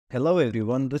Hello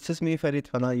everyone, this is me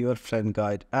Fana, your friend,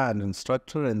 guide and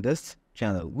instructor in this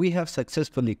channel. We have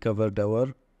successfully covered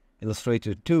our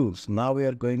Illustrator tools. Now we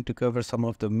are going to cover some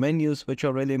of the menus which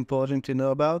are really important to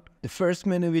know about. The first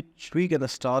menu which we're gonna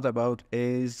start about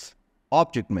is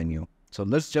Object menu. So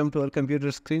let's jump to our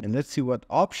computer screen and let's see what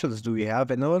options do we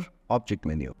have in our Object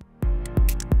menu.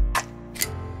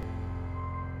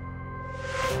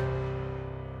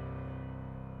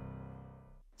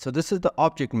 So this is the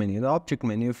object menu. The object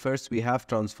menu, first we have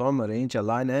transform, arrange,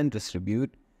 align and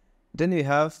distribute. Then we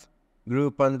have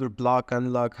group, ungroup, block,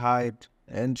 unlock, hide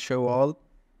and show all.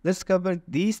 Let's cover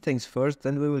these things first,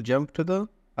 then we will jump to the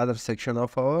other section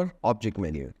of our object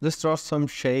menu. Let's draw some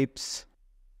shapes.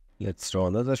 Let's draw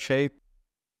another shape.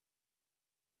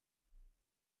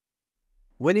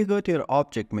 When you go to your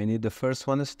object menu, the first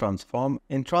one is transform.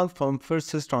 In transform,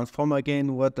 first is transform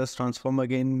again. What does transform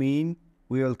again mean?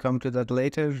 We will come to that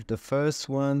later. The first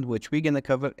one which we're going to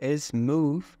cover is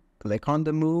move. Click on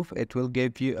the move. It will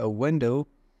give you a window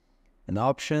and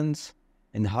options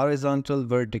in horizontal,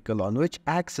 vertical. On which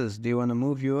axis do you want to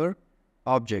move your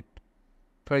object?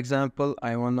 For example,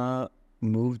 I want to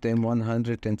move them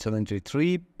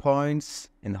 173 points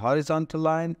in horizontal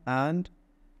line and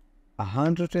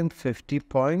 150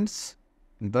 points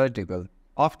in vertical.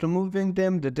 After moving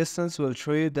them, the distance will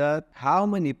show you that how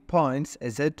many points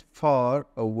is it far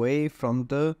away from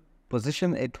the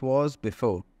position it was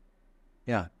before.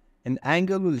 Yeah, an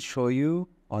angle will show you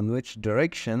on which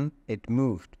direction it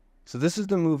moved. So this is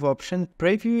the move option.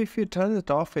 Preview, if you turn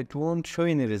it off, it won't show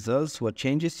any results, what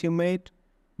changes you made.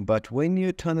 But when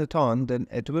you turn it on, then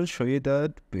it will show you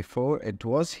that before it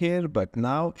was here, but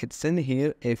now it's in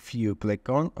here if you click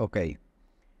on OK.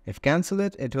 If cancel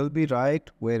it, it will be right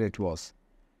where it was.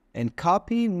 And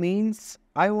copy means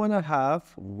I want to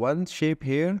have one shape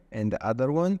here and the other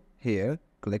one here.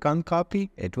 Click on copy,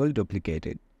 it will duplicate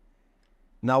it.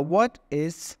 Now what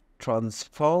is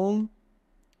transform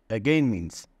again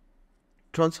means?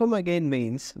 Transform again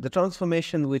means the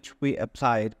transformation which we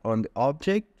applied on the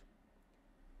object,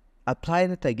 apply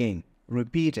it again,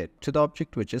 repeat it to the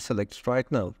object which is selected right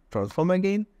now. Transform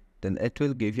again, then it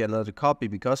will give you another copy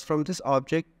because from this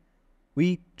object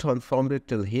we transformed it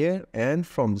till here, and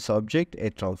from this object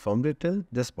it transformed it till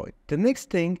this point. The next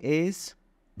thing is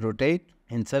rotate.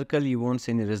 In circle you won't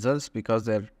see any results because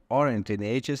there aren't any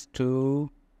edges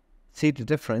to see the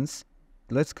difference.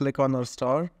 Let's click on our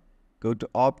star, go to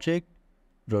object,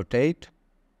 rotate.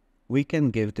 We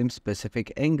can give them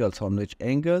specific angles, on which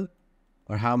angle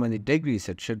or how many degrees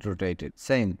it should rotate it.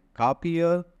 Same, copy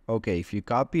here. Okay, if you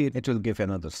copy it, it will give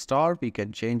another star. We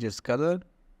can change its color.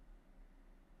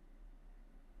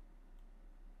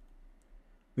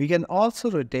 We can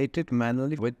also rotate it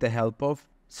manually with the help of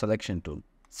selection tool.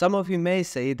 Some of you may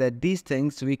say that these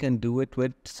things we can do it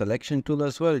with selection tool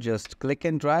as well. Just click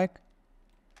and drag,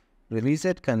 release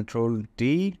it, Control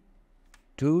D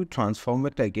to transform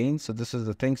it again. So this is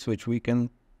the things which we can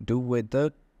do with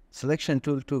the selection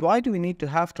tool too. Why do we need to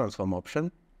have transform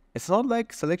option? It's not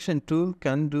like selection tool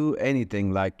can do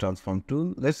anything like transform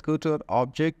tool. Let's go to our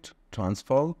object,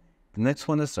 transform. The next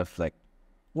one is reflect.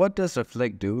 What does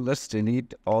reflect do? Let's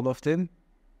delete all of them.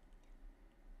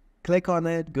 Click on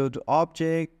it, go to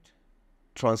object,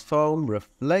 transform,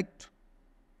 reflect.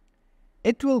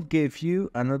 It will give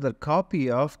you another copy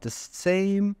of the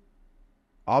same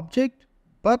object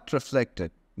but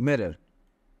reflected, mirror.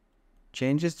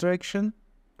 Change its direction,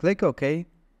 click OK.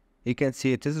 You can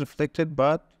see it is reflected,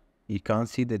 but you can't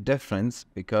see the difference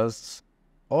because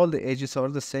all the edges are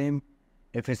the same.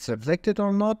 If it's reflected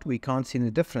or not, we can't see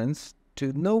the difference.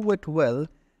 To know it well,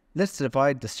 let's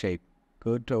divide the shape.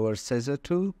 Go to our scissor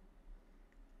tool.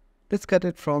 Let's cut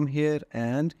it from here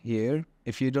and here.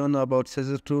 If you don't know about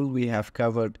scissor tool, we have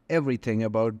covered everything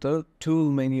about the tool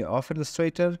menu of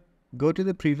Illustrator. Go to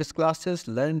the previous classes,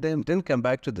 learn them, then come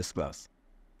back to this class.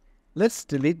 Let's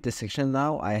delete this section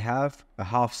now. I have a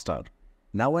half star.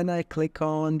 Now when I click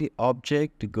on the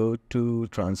object to go to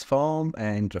transform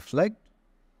and reflect,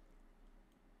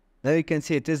 now you can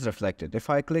see it is reflected. If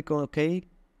I click on OK,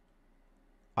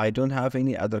 I don't have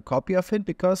any other copy of it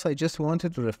because I just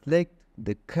wanted to reflect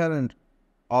the current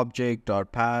object or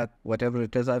path, whatever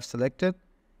it is I've selected.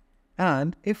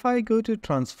 And if I go to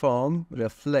transform,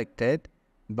 reflect it,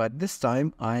 but this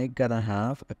time I gonna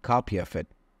have a copy of it.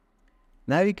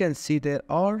 Now you can see there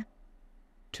are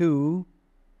two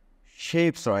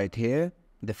shapes right here.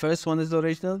 The first one is the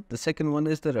original, the second one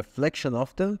is the reflection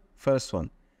of the first one.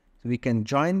 So we can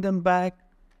join them back.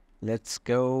 Let's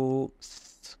go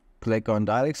click on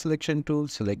direct selection tool,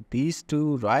 select these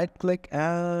two, right click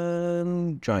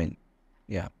and join.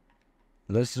 Yeah.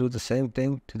 Let's do the same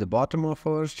thing to the bottom of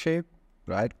our shape.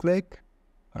 right click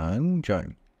and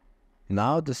join.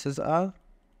 Now this is a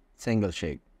single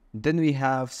shape. Then we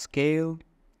have scale.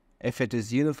 If it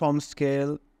is uniform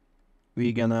scale,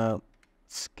 we're gonna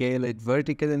scale it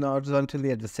vertically and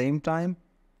horizontally at the same time.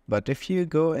 But if you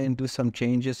go and do some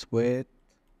changes with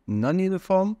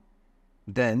non-uniform,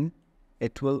 then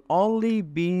it will only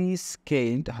be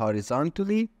scaled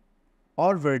horizontally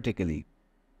or vertically.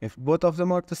 If both of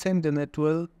them are the same, then it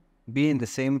will be in the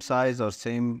same size or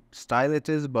same style it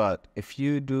is. But if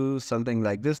you do something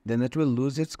like this, then it will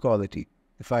lose its quality.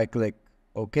 If I click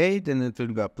OK, then it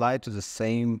will be applied to the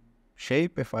same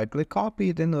shape. If I click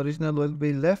copy, then original will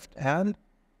be left and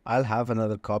I'll have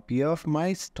another copy of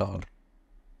my star.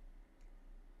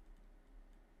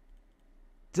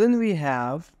 Then we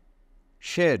have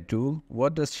Share Tool.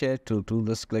 What does Share Tool do?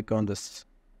 Let's click on this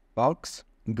box.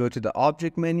 Go to the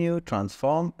Object menu,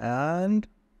 Transform, and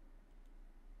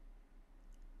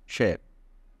Share.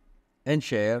 In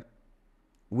Share,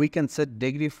 we can set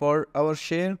degree for our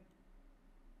share.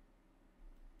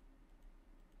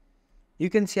 You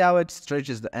can see how it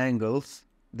stretches the angles.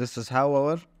 This is how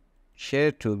our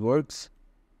Share Tool works.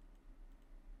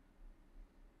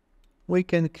 We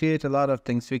can create a lot of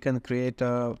things. We can create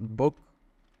a book.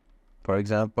 For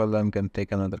example, I'm going to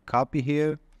take another copy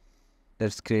here.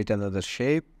 Let's create another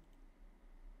shape.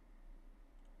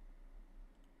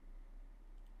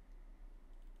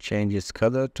 Change its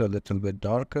color to a little bit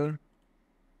darker.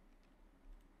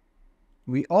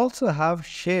 We also have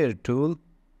Share Tool.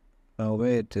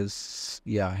 Where it is?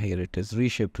 Yeah, here it is.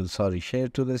 Reshape Tool. Sorry, Share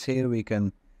Tool is here. We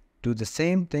can do the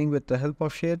same thing with the help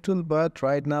of Share Tool, but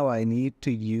right now I need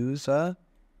to use a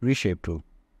Reshape Tool.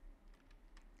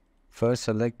 First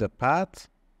select the path,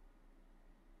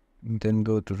 then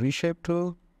go to Reshape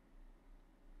Tool.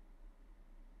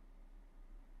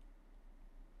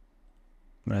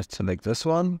 Let's select this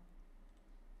one,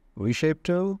 Reshape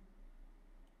Tool,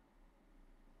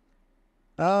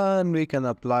 and we can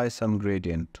apply some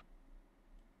gradient.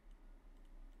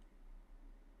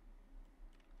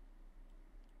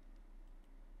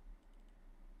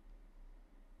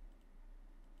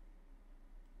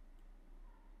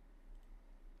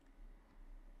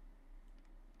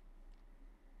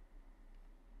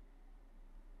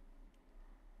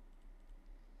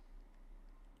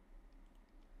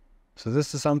 So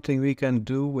this is something we can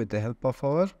do with the help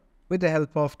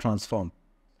of transform.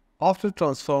 After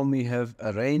transform, we have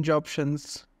arrange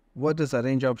options. What does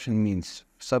arrange option means?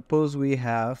 Suppose we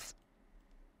have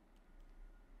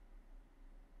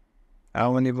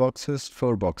how many boxes?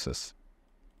 4 boxes.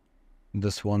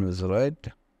 This one is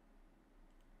red.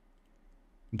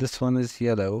 This one is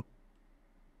yellow.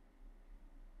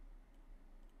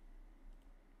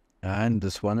 And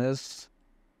this one is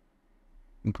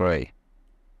gray.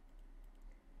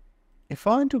 If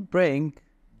I want to bring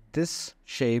this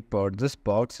shape or this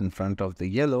box in front of the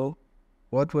yellow,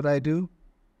 what would I do?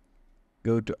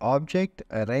 Go to Object,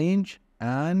 Arrange,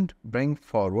 and Bring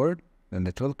Forward. Then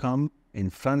it will come in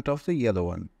front of the yellow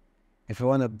one. If I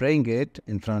want to bring it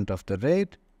in front of the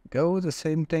red, go the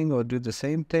same thing or do the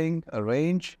same thing.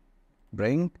 Arrange,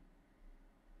 Bring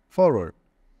Forward.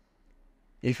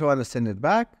 If you want to send it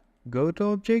back, go to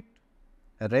Object,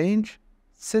 Arrange,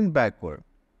 Send Backward.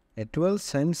 It will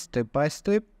send step by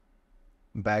step,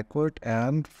 backward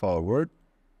and forward.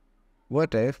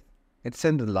 What if it's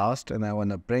in the last and I want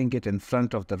to bring it in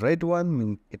front of the red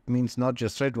one? It means not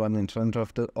just red one, in front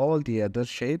of all the other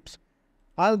shapes.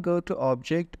 I'll go to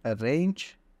Object,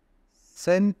 Arrange,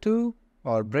 Send to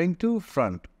or Bring to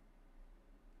Front.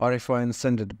 Or if I want to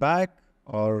send it back,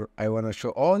 or I want to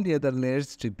show all the other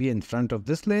layers to be in front of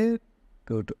this layer,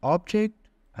 go to Object,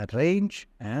 Arrange,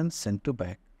 and Send to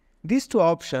Back. These two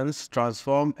options,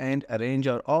 transform and arrange,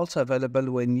 are also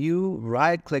available when you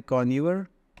right click on your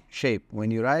shape. When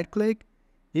you right click,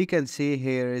 you can see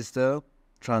here is the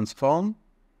transform,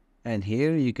 and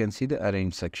here you can see the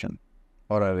arrange section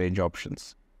or arrange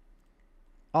options.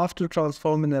 After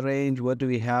transform and arrange, what do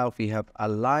we have? We have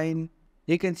align.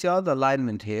 You can see all the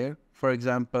alignment here. For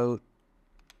example,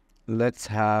 let's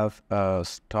have a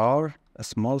star, a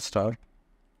small star,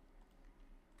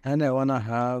 and I want to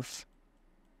have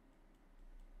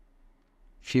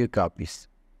few copies.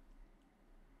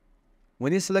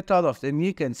 When you select all of them,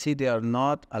 you can see they are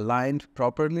not aligned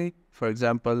properly. For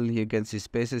example, you can see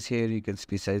spaces here, you can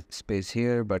see space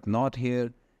here, but not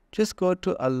here. Just go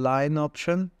to Align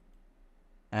option,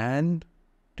 and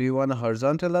do you want a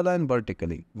horizontal align?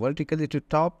 Vertically? Vertically to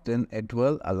top, then it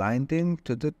will align them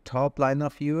to the top line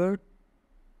of your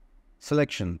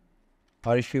selection.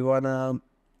 Or if you want to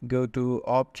go to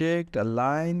Object,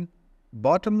 Align,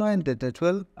 Bottom line, that it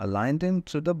will align them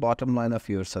to the bottom line of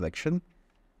your selection.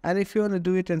 And if you want to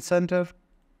do it in center,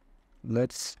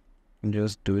 let's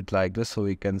just do it like this so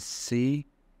we can see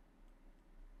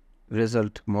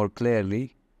result more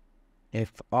clearly.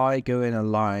 If I go in a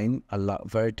line,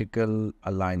 vertical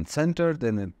align center,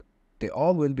 then they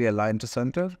all will be aligned to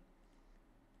center,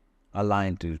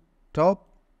 align to top,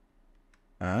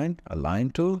 and align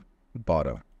to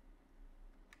bottom.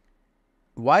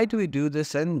 Why do we do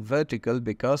this in vertical?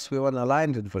 Because we want to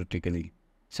align it vertically.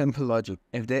 Simple logic.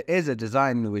 If there is a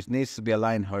design which needs to be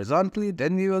aligned horizontally,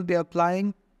 then we will be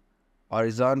applying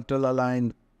horizontal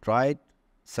align right,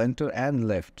 center, and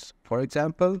left. For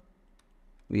example,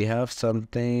 we have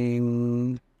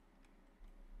something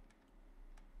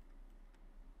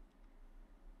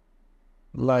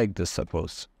like this,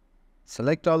 suppose.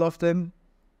 Select all of them,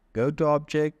 go to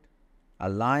object,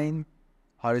 align,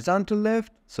 horizontal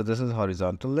left, so this is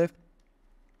horizontal left,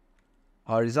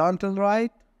 horizontal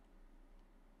right,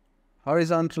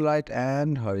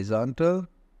 and horizontal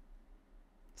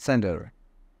center,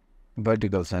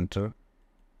 vertical center.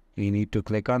 We need to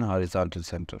click on horizontal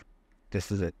center.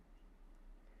 This is it.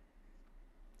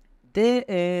 There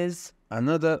is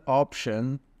another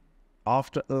option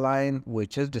after align,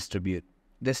 which is distribute.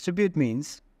 Distribute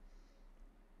means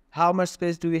how much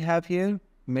space do we have here?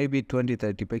 Maybe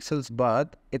 20-30 pixels,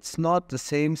 but it's not the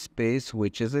same space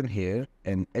which is in here,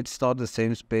 and it's not the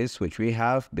same space which we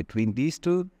have between these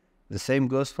two. The same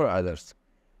goes for others.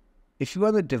 If you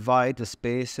want to divide the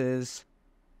spaces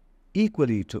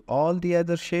equally to all the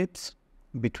other shapes,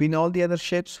 between all the other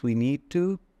shapes, we need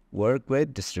to work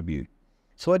with distribute.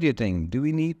 So what do you think? Do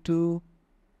we need to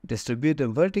distribute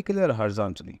them vertically or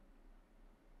horizontally?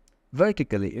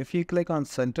 Vertically. If you click on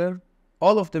center,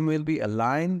 all of them will be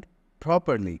aligned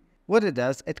properly. What it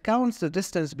does, it counts the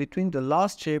distance between the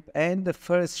last shape and the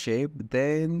first shape.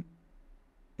 Then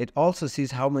it also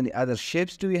sees how many other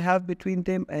shapes do we have between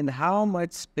them and how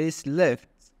much space left.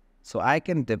 So I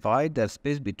can divide that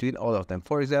space between all of them.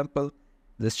 For example,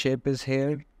 this shape is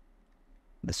here,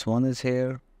 this one is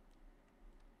here.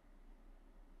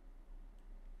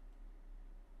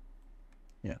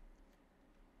 Yeah.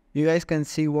 You guys can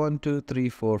see 1, 2, 3,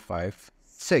 4, 5,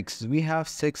 6. We have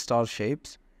 6 star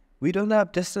shapes. We don't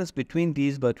have distance between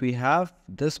these, but we have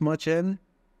this much in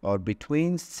or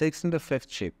between 6 and the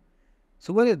 5th shape.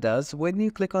 So what it does, when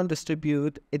you click on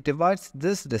distribute, it divides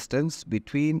this distance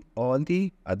between all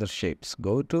the other shapes.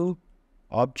 Go to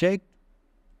object,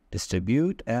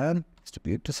 distribute, and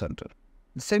distribute to center.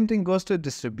 The same thing goes to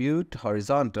distribute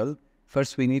horizontal.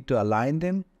 First we need to align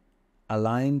them,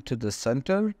 align to the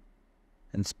center,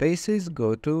 and spaces,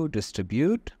 go to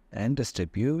distribute and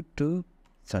distribute to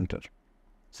center.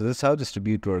 So this is how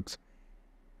distribute works.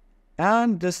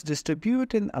 And this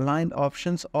distribute and align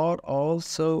options are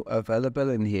also available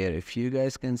in here. If you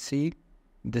guys can see,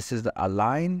 this is the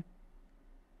align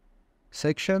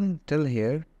section till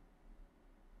here.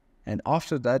 And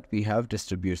after that, we have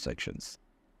distribute sections.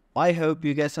 I hope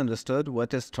you guys understood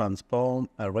what is transform,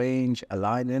 arrange,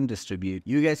 align, and distribute.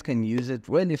 You guys can use it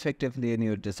really effectively in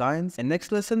your designs. In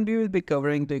next lesson, we will be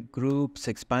covering the groups,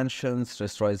 expansions,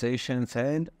 rasterizations,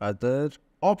 and other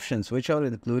options which are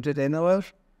included in our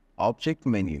object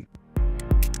menu.